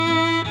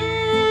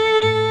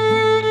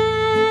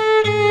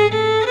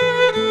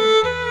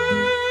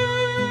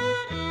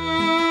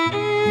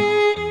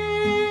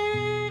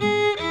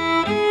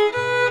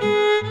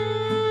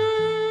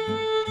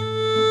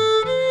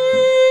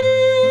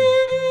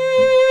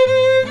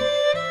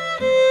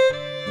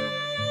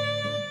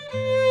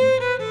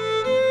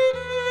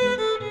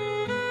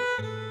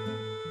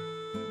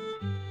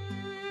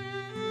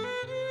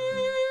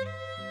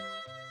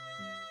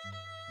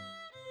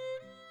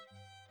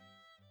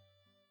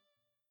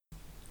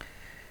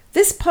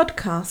This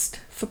podcast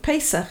for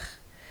Pesach,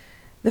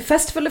 the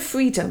Festival of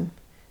Freedom,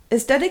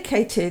 is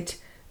dedicated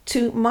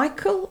to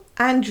Michael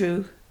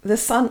Andrew, the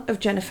son of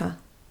Jennifer.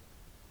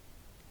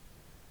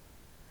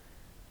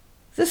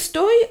 The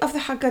story of the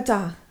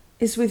Haggadah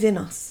is within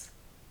us.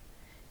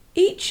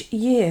 Each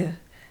year,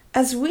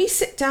 as we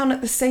sit down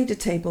at the Seder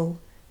table,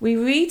 we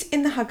read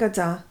in the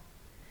Haggadah.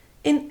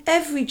 In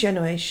every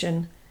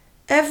generation,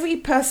 every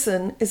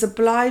person is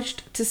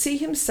obliged to see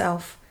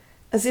himself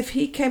as if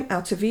he came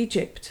out of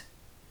Egypt.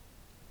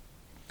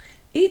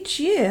 Each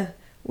year,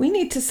 we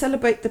need to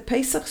celebrate the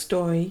Pesach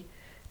story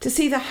to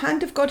see the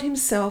hand of God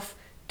himself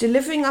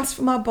delivering us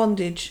from our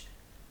bondage,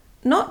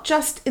 not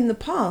just in the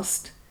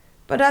past,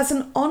 but as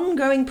an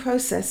ongoing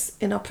process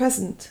in our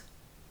present.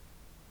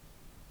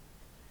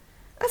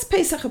 As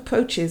Pesach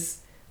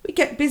approaches, we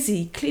get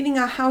busy cleaning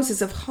our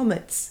houses of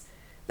chametz,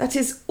 that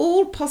is,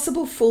 all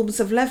possible forms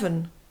of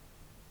leaven.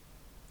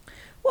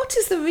 What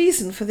is the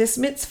reason for this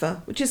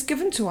mitzvah which is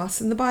given to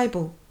us in the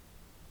Bible?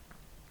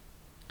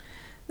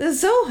 The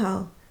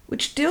Zohar,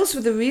 which deals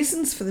with the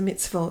reasons for the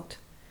mitzvot,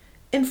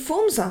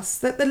 informs us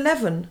that the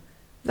leaven,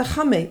 the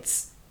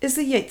chametz, is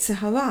the Yetzer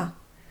Hara,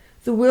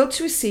 the will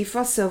to receive for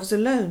ourselves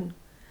alone,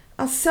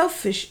 our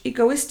selfish,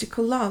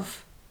 egoistical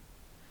love.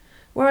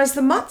 Whereas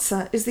the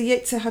matzah is the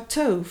Yetzer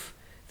HaTov,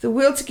 the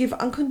will to give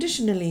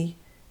unconditionally.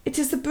 It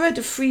is the bread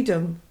of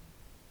freedom.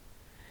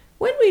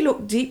 When we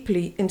look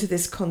deeply into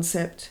this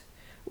concept,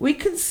 we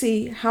can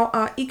see how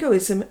our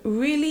egoism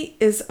really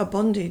is a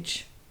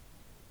bondage.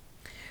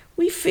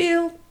 We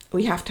feel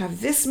we have to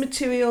have this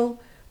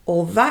material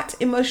or that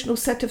emotional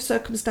set of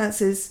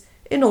circumstances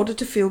in order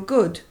to feel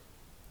good.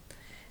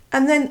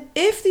 And then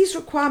if these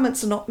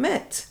requirements are not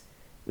met,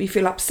 we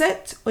feel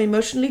upset or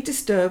emotionally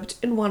disturbed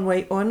in one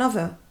way or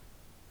another.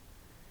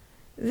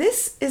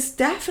 This is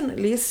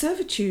definitely a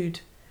servitude,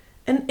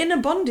 an inner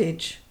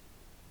bondage.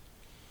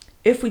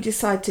 If we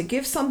decide to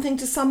give something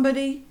to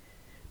somebody,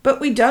 but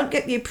we don't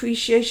get the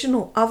appreciation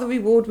or other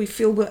reward we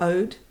feel we're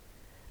owed,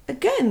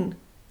 again,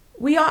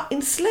 we are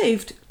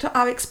enslaved to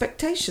our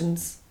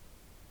expectations.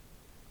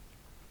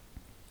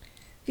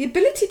 The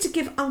ability to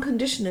give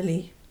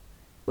unconditionally,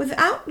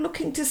 without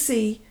looking to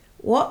see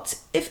what,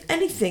 if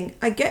anything,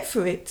 I get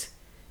for it,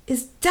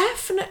 is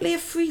definitely a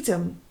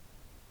freedom.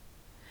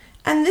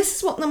 And this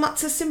is what the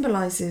matzah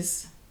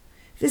symbolizes,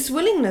 this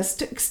willingness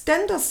to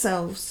extend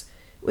ourselves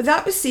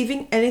without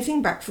receiving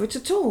anything back for it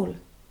at all.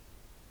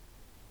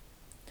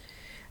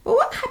 But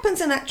what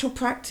happens in actual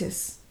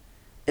practice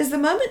is the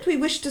moment we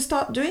wish to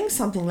start doing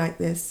something like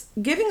this,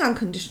 giving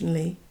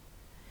unconditionally,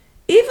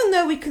 even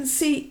though we can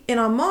see in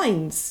our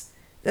minds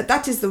that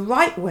that is the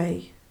right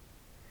way,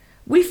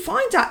 we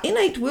find our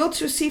innate will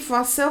to receive for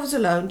ourselves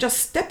alone just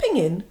stepping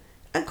in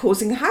and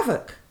causing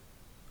havoc.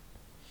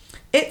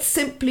 It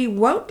simply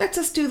won't let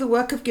us do the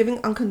work of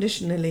giving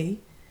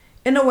unconditionally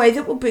in a way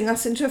that will bring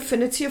us into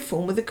affinity of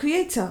form with the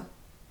Creator.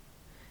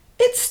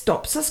 It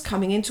stops us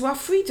coming into our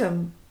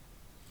freedom.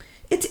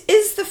 It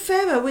is the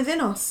Pharaoh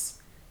within us.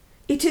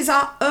 It is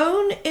our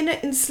own inner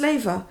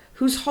enslaver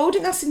who's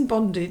holding us in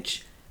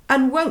bondage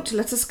and won't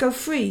let us go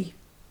free.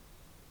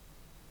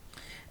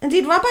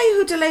 Indeed, Rabbi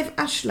Yehuda Leib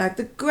Ashlag,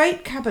 the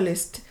great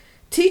Kabbalist,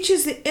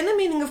 teaches the inner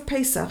meaning of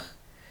Pesach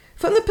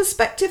from the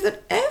perspective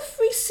that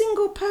every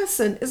single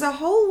person is a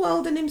whole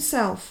world in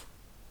himself,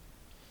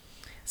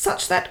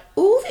 such that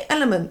all the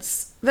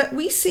elements that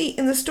we see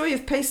in the story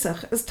of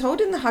Pesach as told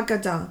in the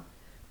Haggadah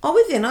are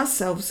within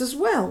ourselves as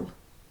well.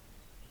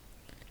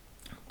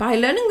 By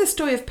learning the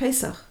story of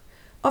Pesach,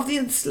 of the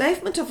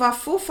enslavement of our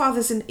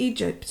forefathers in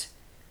Egypt,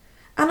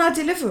 and our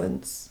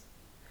deliverance,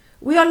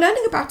 we are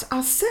learning about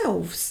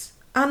ourselves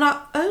and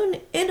our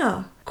own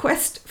inner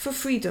quest for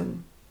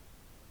freedom.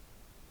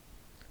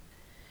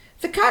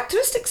 The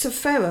characteristics of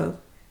Pharaoh,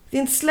 the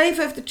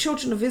enslaver of the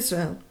children of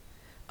Israel,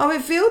 are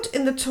revealed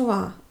in the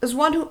Torah as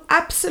one who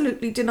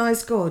absolutely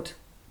denies God.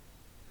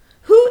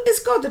 Who is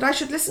God that I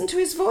should listen to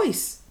his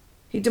voice?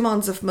 He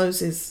demands of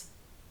Moses.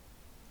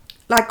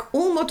 Like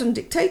all modern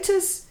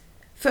dictators,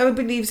 Pharaoh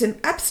believes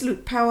in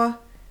absolute power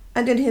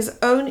and in his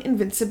own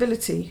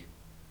invincibility,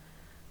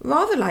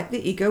 rather like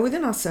the ego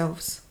within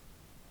ourselves.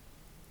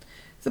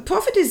 The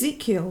prophet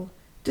Ezekiel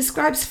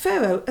describes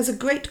Pharaoh as a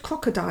great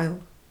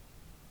crocodile.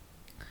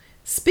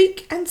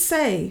 Speak and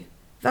say,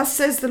 thus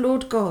says the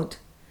Lord God,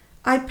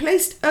 I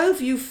placed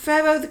over you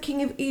Pharaoh the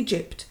king of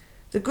Egypt,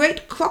 the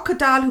great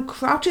crocodile who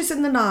crouches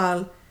in the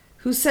Nile,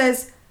 who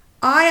says,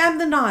 I am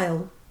the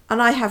Nile, and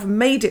I have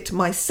made it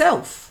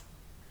myself.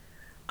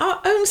 Our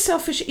own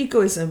selfish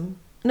egoism,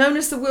 known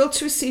as the will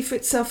to receive for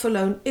itself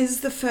alone,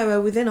 is the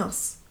Pharaoh within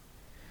us.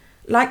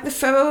 Like the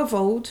Pharaoh of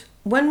old,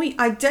 when we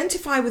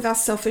identify with our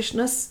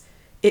selfishness,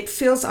 it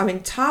fills our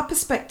entire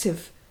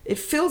perspective. It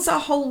fills our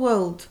whole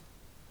world.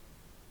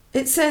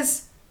 It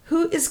says,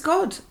 who is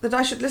God that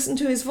I should listen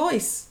to his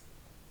voice?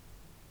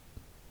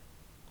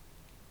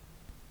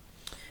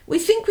 We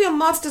think we are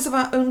masters of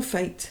our own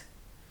fate.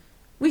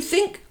 We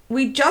think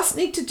we just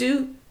need to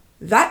do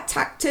that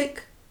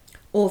tactic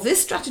or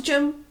this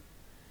stratagem,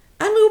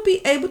 and we will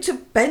be able to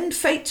bend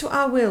fate to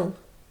our will.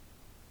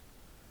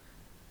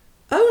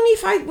 Only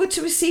if I were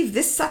to receive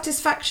this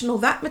satisfaction or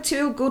that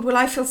material good, will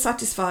I feel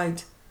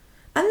satisfied?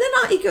 And then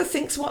our ego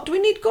thinks, what do we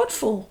need God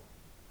for?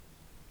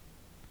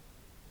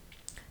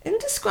 In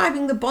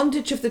describing the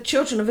bondage of the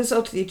children of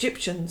Israel to the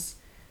Egyptians,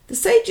 the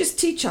sages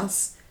teach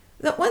us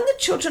that when the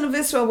children of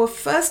Israel were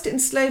first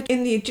enslaved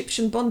in the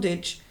Egyptian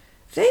bondage,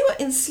 they were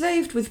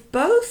enslaved with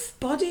both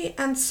body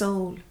and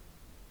soul.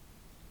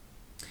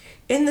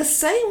 In the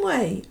same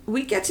way,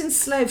 we get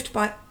enslaved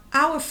by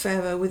our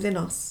Pharaoh within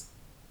us.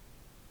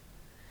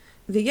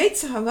 The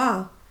Yetzer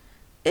Hara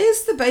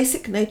is the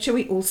basic nature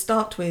we all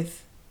start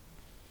with,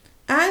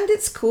 and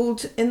it's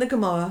called in the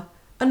Gemara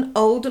an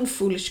old and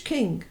foolish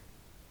king.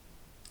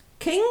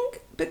 King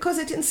because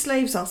it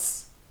enslaves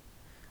us.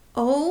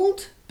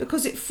 Old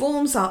because it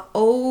forms our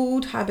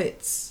old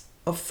habits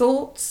of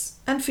thoughts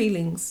and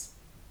feelings.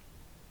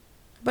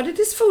 But it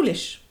is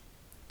foolish.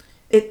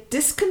 It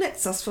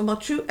disconnects us from our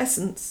true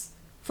essence,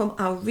 from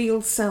our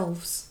real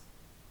selves.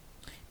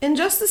 In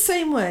just the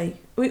same way,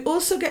 we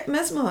also get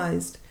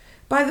mesmerized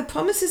by the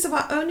promises of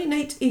our own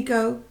innate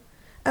ego,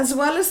 as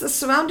well as the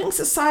surrounding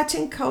society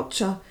and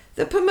culture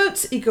that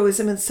promotes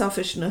egoism and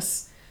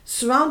selfishness,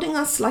 surrounding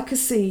us like a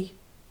sea.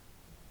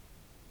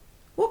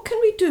 What can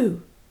we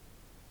do?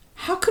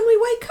 How can we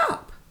wake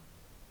up?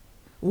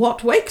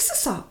 What wakes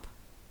us up?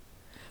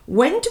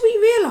 When do we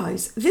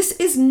realize this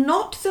is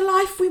not the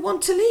life we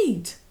want to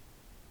lead?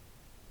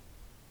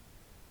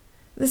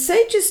 The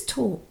sages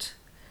taught,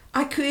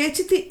 I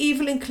created the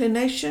evil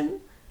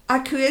inclination, I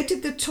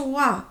created the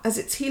Torah as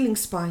its healing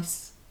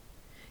spice.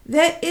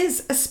 There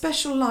is a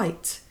special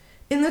light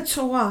in the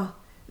Torah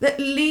that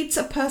leads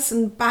a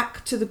person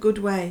back to the good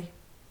way.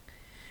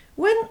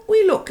 When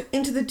we look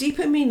into the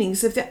deeper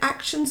meanings of the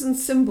actions and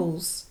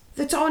symbols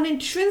that are an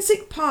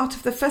intrinsic part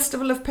of the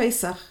festival of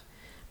Pesach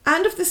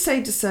and of the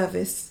Seder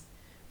service,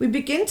 we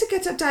begin to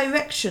get a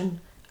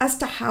direction as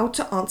to how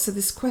to answer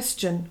this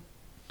question.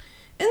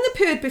 In the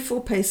period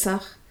before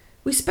Pesach,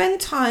 we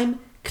spend time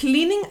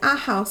cleaning our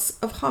house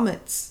of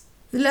chametz,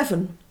 the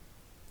leaven.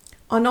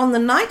 And on the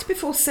night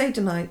before Seder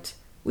night,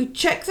 we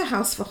check the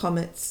house for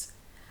chametz,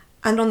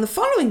 and on the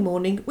following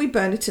morning we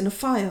burn it in a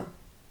fire.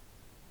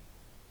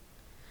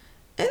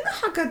 In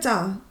the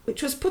Haggadah,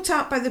 which was put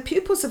out by the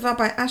pupils of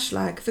Rabbi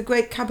Ashlag, the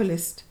great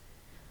Kabbalist,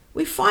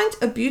 we find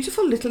a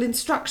beautiful little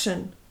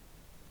instruction.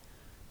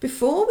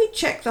 Before we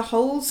check the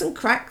holes and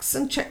cracks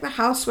and check the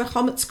house where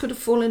chametz could have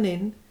fallen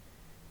in,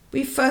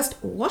 we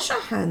first wash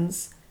our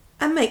hands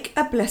and make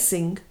a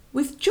blessing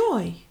with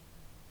joy.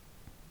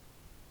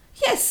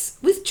 Yes,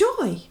 with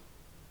joy.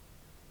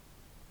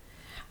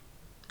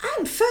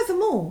 And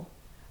furthermore,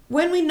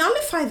 when we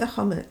nullify the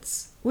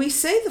chametz, we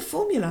say the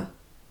formula,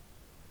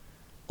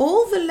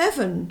 all the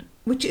leaven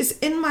which is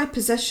in my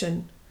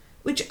possession,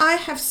 which I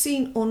have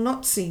seen or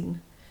not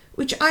seen,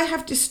 which I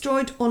have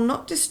destroyed or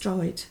not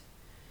destroyed,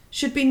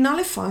 should be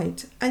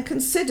nullified and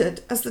considered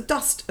as the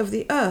dust of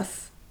the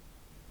earth.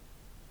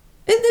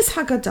 In this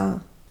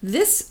Haggadah,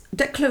 this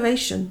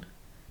declaration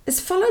is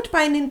followed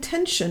by an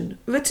intention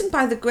written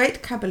by the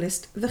great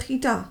Kabbalist, the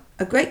Chida,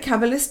 a great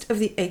Kabbalist of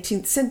the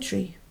 18th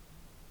century.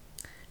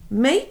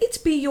 May it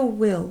be your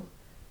will,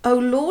 O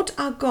Lord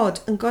our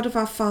God and God of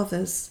our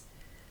fathers,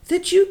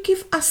 that you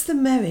give us the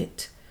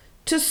merit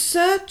to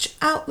search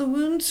out the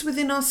wounds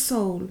within our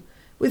soul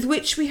with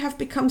which we have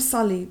become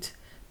sullied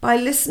by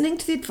listening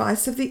to the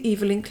advice of the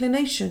evil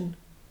inclination.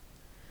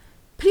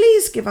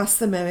 Please give us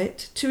the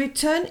merit to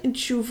return in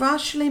tshuva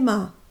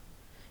shlema,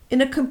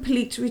 in a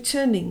complete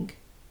returning.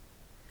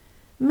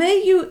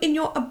 May you in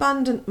your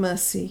abundant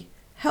mercy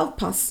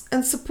help us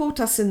and support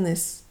us in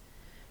this,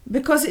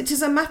 because it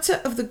is a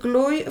matter of the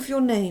glory of your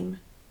name,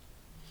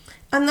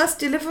 and thus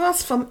deliver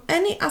us from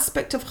any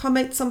aspect of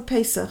chametz on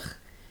Pesach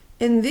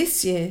in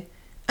this year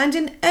and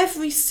in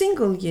every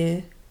single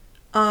year.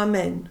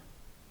 Amen.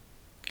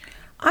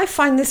 I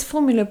find this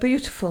formula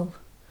beautiful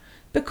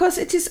because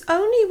it is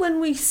only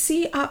when we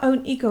see our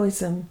own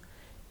egoism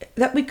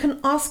that we can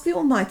ask the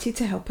Almighty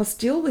to help us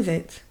deal with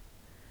it.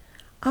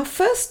 Our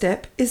first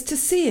step is to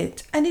see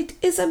it, and it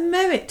is a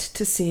merit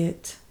to see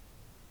it.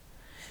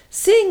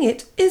 Seeing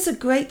it is a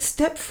great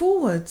step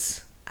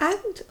forwards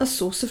and a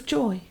source of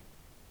joy.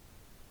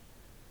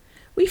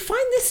 We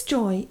find this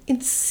joy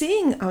in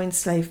seeing our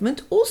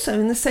enslavement also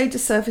in the Seder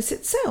service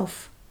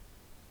itself.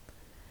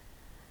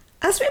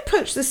 As we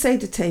approach the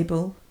Seder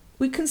table,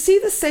 we can see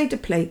the Seder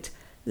plate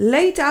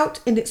laid out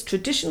in its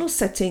traditional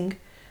setting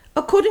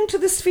according to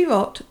the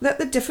sfirot that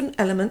the different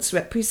elements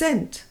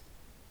represent.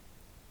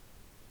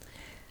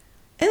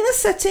 In the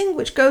setting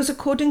which goes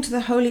according to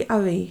the Holy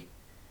Ari,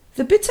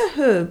 the bitter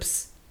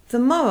herbs, the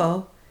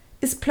maror,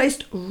 is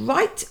placed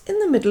right in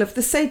the middle of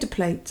the Seder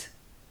plate.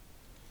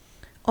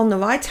 On the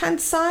right-hand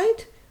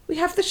side, we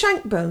have the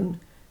shank bone,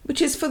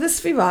 which is for the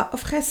sfirah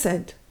of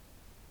chesed.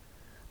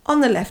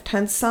 On the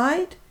left-hand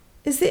side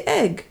is the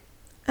egg,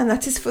 and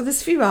that is for the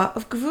sfirah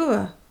of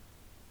gevurah.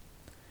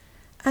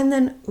 And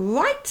then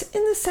right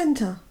in the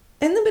centre,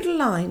 in the middle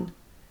line,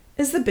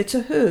 is the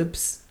bitter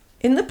herbs,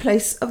 in the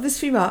place of the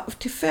sfirah of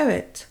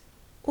tiferet,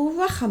 or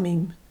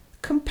rachamim,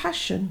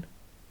 compassion.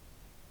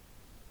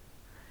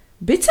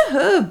 Bitter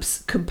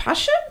herbs,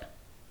 compassion?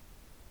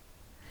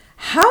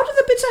 How do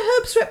the bitter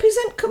herbs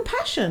represent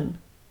compassion?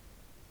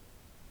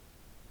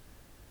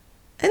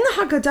 In the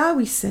Haggadah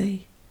we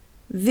say,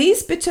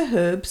 these bitter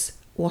herbs,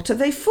 what are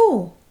they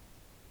for?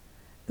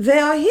 They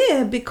are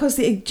here because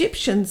the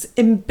Egyptians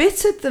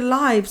embittered the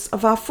lives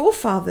of our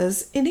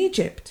forefathers in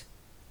Egypt.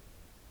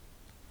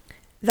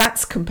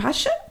 That's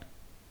compassion?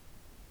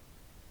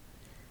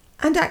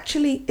 And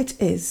actually it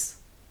is.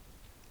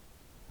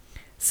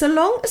 So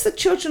long as the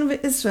children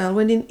of Israel,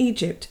 when in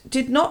Egypt,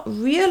 did not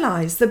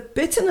realize the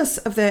bitterness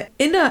of their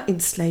inner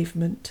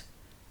enslavement,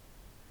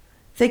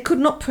 they could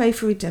not pray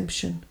for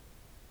redemption.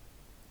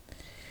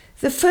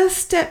 The first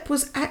step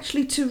was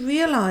actually to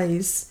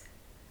realize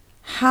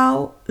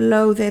how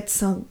low they'd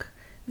sunk,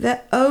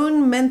 their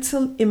own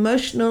mental,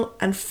 emotional,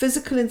 and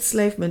physical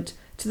enslavement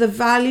to the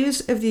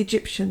values of the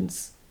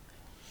Egyptians,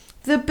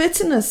 the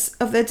bitterness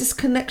of their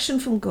disconnection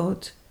from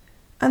God,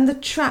 and the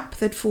trap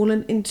they'd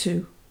fallen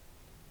into.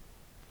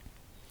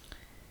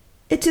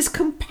 It is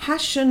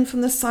compassion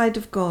from the side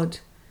of God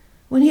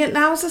when He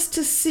allows us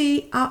to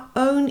see our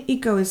own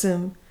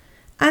egoism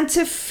and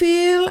to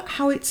feel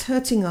how it's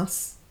hurting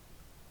us.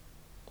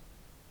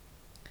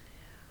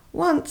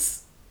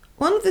 Once,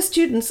 one of the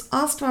students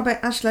asked Rabbi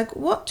Ashlag,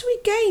 what do we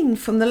gain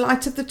from the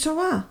light of the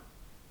Torah?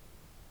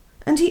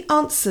 And he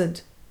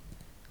answered,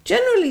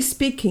 generally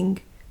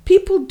speaking,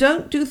 people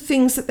don't do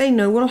things that they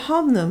know will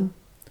harm them.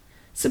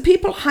 So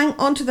people hang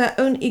on to their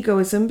own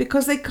egoism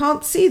because they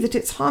can't see that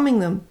it's harming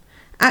them.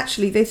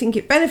 Actually, they think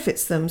it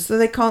benefits them, so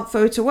they can't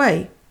throw it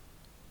away.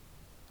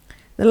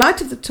 The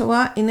light of the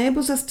Torah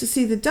enables us to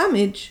see the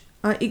damage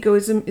our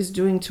egoism is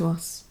doing to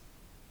us.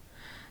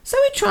 So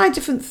we try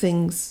different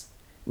things.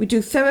 We do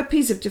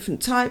therapies of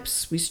different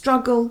types, we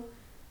struggle,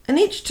 and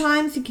each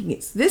time thinking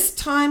it's this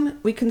time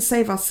we can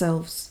save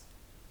ourselves.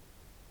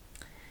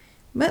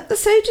 But the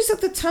sages of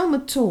the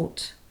Talmud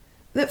taught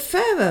that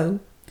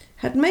Pharaoh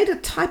had made a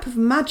type of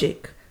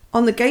magic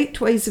on the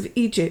gateways of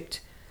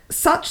Egypt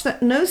such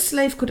that no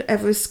slave could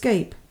ever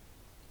escape.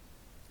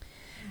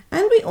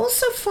 And we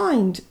also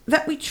find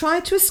that we try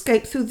to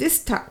escape through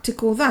this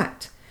tactic or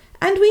that,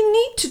 and we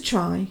need to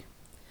try.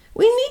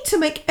 We need to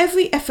make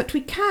every effort we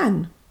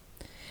can,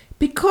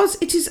 because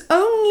it is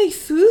only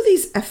through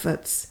these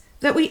efforts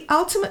that we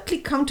ultimately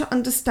come to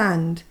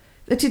understand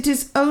that it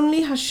is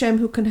only Hashem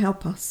who can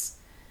help us.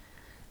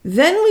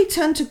 Then we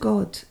turn to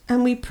God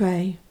and we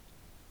pray,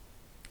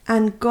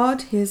 and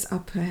God hears our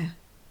prayer.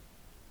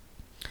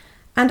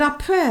 And our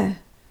prayer,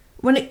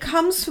 when it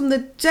comes from the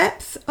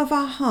depth of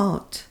our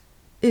heart,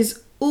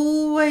 is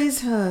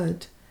always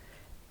heard,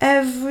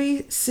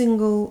 every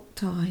single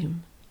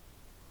time.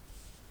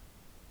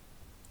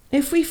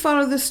 If we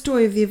follow the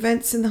story of the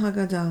events in the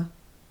Haggadah,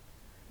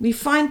 we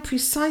find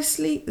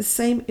precisely the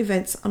same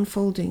events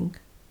unfolding.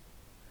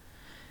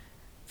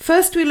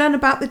 First, we learn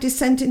about the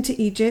descent into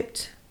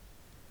Egypt,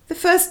 the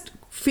first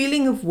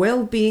feeling of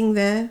well-being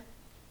there,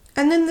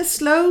 and then the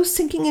slow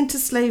sinking into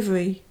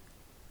slavery,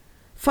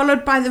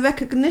 followed by the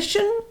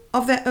recognition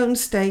of their own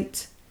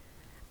state,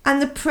 and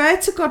the prayer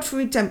to God for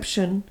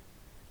redemption,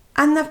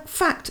 and the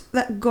fact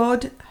that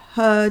God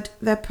heard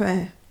their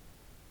prayer.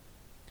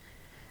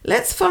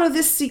 Let's follow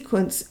this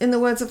sequence in the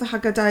words of the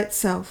Haggadah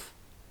itself.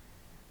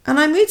 And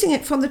I'm reading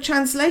it from the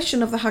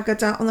translation of the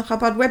Haggadah on the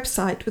Chabad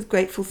website with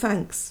grateful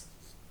thanks.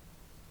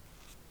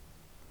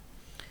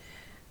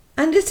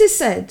 And it is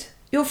said,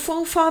 your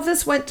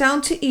forefathers went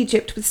down to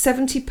Egypt with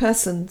 70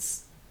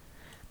 persons.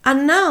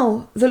 And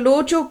now the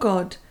Lord your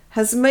God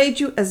has made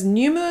you as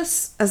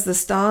numerous as the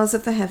stars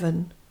of the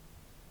heaven.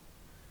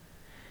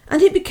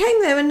 And he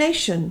became there a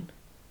nation.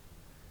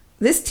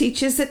 This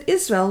teaches that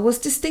Israel was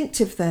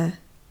distinctive there,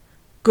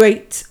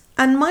 great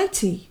and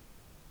mighty.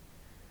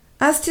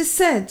 As 'tis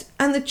said,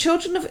 and the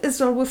children of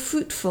Israel were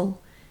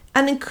fruitful,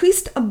 and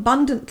increased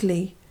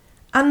abundantly,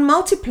 and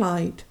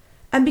multiplied,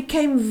 and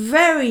became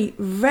very,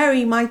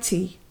 very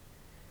mighty,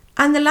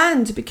 and the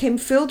land became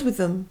filled with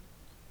them.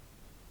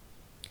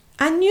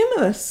 And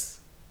numerous.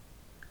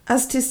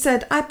 As 'tis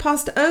said, I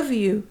passed over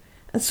you,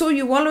 and saw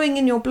you wallowing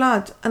in your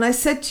blood, and I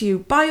said to you,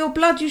 by your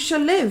blood you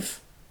shall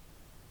live.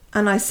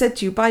 And I said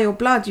to you, by your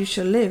blood you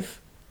shall live.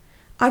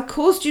 I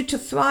caused you to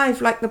thrive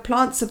like the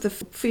plants of the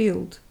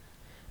field,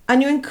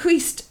 and you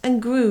increased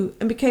and grew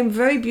and became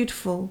very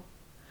beautiful.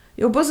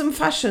 Your bosom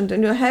fashioned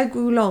and your hair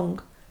grew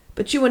long,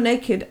 but you were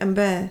naked and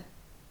bare.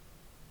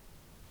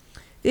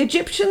 The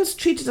Egyptians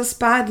treated us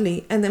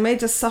badly, and they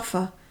made us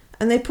suffer,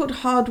 and they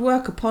put hard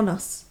work upon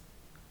us.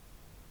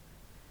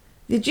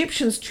 The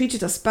Egyptians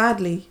treated us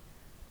badly.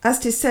 As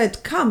 'tis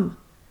said, come,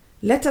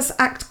 let us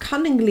act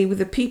cunningly with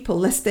the people,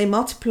 lest they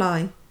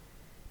multiply.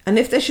 And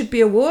if there should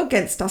be a war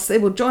against us, they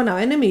will join our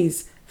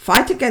enemies,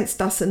 fight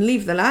against us, and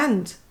leave the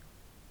land.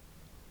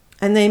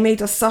 And they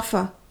made us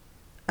suffer.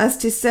 As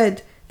 'tis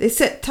said, they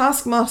set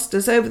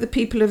taskmasters over the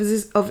people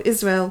of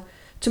Israel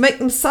to make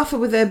them suffer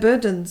with their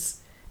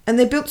burdens. And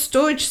they built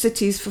storage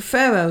cities for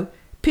Pharaoh,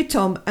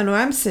 Pithom, and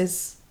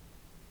Ramses.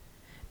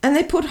 And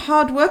they put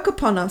hard work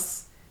upon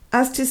us.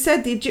 As 'tis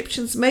said, the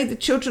Egyptians made the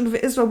children of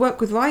Israel work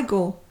with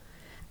rigor.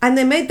 And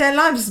they made their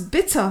lives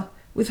bitter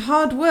with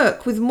hard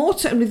work, with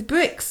mortar and with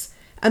bricks,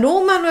 and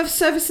all manner of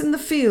service in the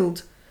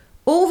field.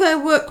 All their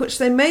work which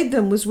they made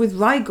them was with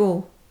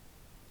rigor.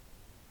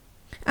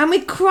 And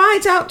we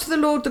cried out to the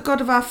Lord, the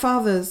God of our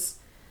fathers.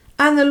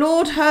 And the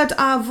Lord heard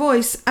our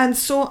voice and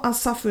saw our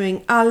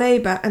suffering, our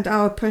labour and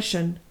our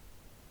oppression.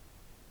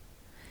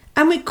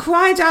 And we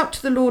cried out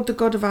to the Lord, the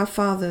God of our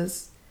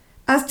fathers.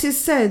 As 'tis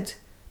said,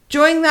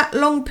 during that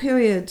long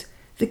period,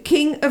 the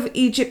king of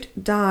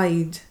Egypt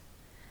died.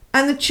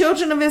 And the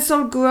children of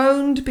Israel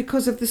groaned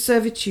because of the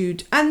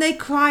servitude, and they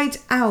cried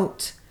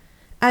out.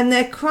 And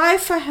their cry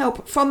for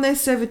help from their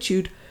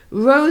servitude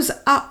rose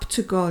up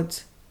to God.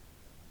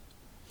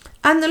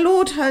 And the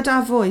Lord heard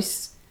our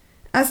voice,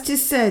 as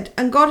 'tis said,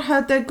 and God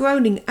heard their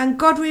groaning, and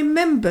God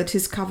remembered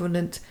his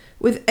covenant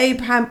with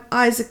Abraham,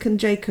 Isaac, and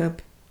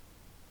Jacob.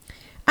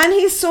 And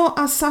he saw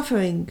our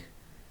suffering.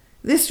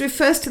 This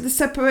refers to the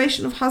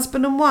separation of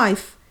husband and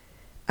wife.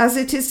 As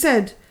it is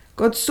said,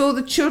 God saw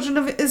the children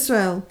of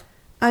Israel,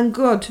 and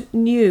God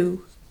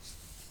knew.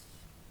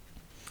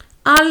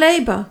 Our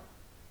labour.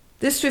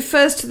 This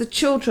refers to the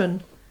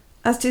children.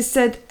 As it is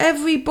said,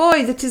 every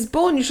boy that is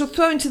born you shall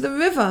throw into the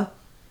river,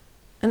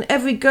 and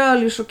every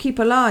girl you shall keep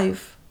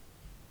alive.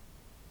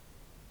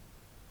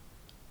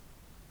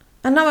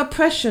 And our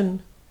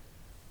oppression.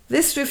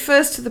 This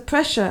refers to the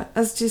pressure,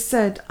 as it is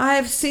said, I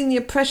have seen the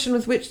oppression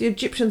with which the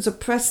Egyptians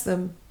oppress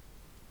them.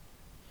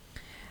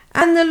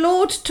 And the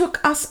Lord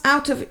took us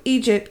out of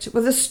Egypt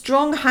with a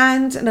strong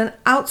hand and an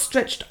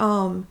outstretched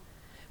arm,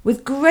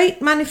 with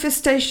great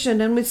manifestation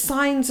and with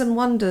signs and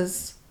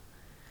wonders.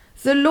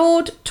 The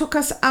Lord took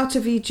us out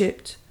of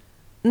Egypt,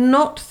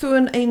 not through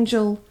an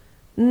angel,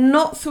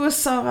 not through a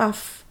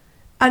seraph,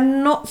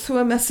 and not through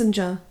a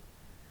messenger.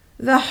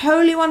 The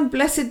Holy One,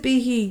 blessed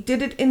be he,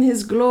 did it in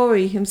his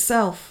glory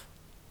himself.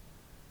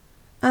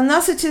 And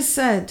thus it is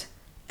said,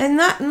 in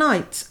that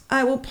night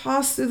I will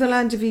pass through the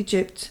land of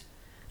Egypt,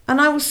 and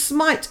I will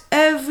smite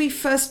every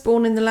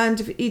firstborn in the land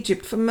of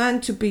Egypt, from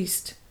man to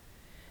beast.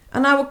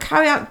 And I will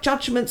carry out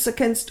judgments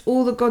against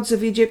all the gods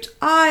of Egypt.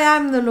 I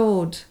am the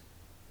Lord.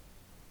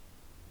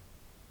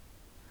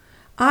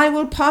 I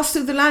will pass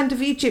through the land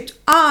of Egypt,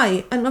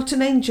 I, and not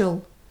an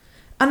angel.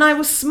 And I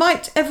will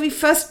smite every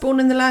firstborn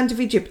in the land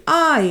of Egypt,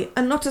 I,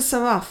 and not a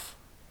seraph.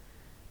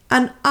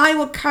 And I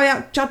will carry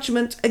out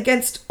judgment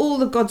against all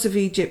the gods of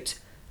Egypt,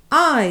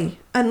 I,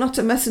 and not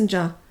a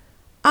messenger.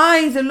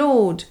 I, the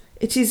Lord,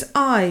 it is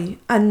I,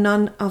 and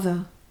none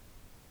other.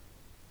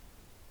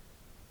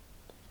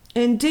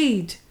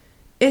 Indeed,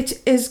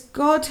 it is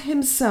God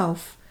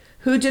himself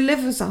who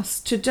delivers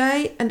us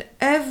today and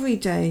every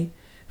day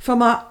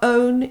from our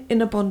own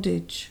inner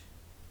bondage.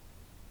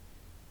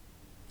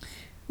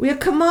 We are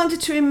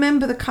commanded to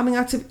remember the coming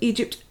out of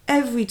Egypt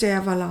every day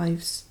of our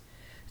lives.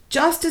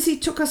 Just as he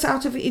took us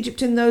out of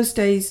Egypt in those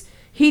days,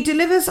 he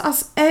delivers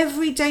us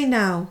every day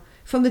now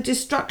from the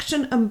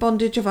destruction and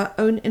bondage of our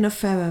own inner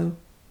Pharaoh.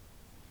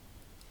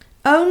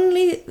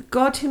 Only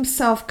God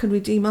himself can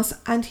redeem us,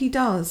 and he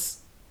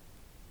does.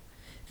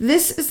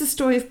 This is the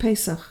story of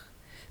Pesach,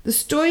 the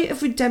story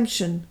of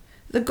redemption.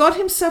 That God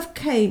himself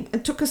came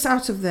and took us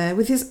out of there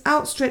with his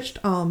outstretched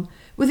arm,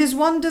 with his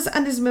wonders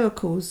and his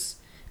miracles.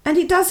 And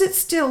he does it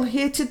still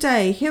here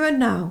today, here and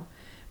now,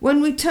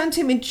 when we turn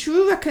to him in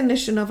true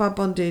recognition of our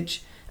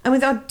bondage and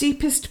with our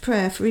deepest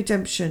prayer for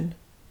redemption.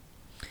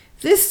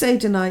 This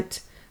Seder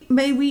night,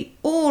 may we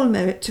all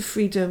merit to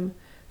freedom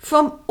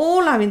from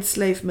all our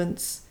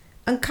enslavements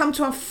and come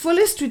to our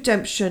fullest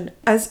redemption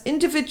as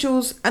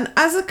individuals and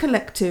as a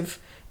collective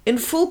in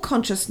full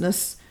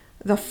consciousness,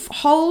 the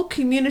whole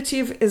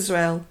community of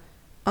Israel.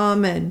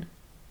 Amen.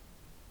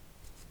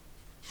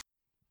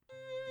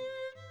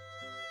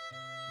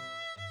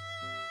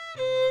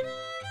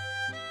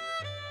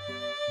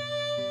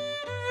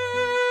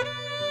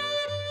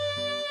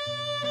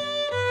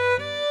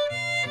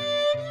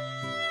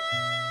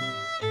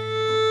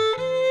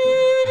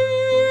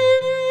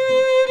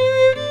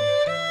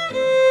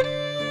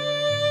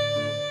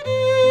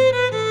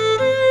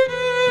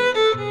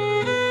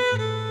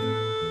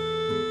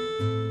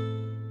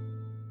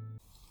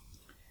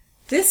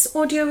 This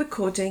audio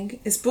recording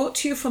is brought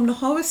to you from the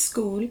Nahora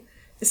School,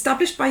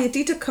 established by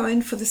Yedida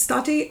Cohen for the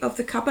study of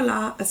the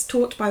Kabbalah as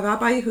taught by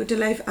Rabbi Yehuda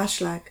Leib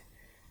Ashlag.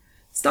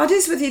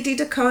 Studies with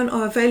Yedida Cohen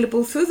are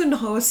available through the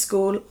Nahora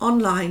School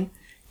online.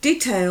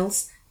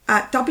 Details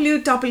at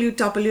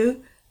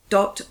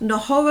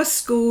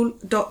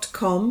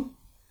www.nahoraschool.com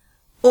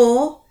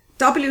or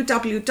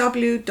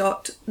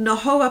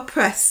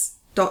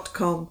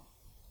www.nahorapress.com.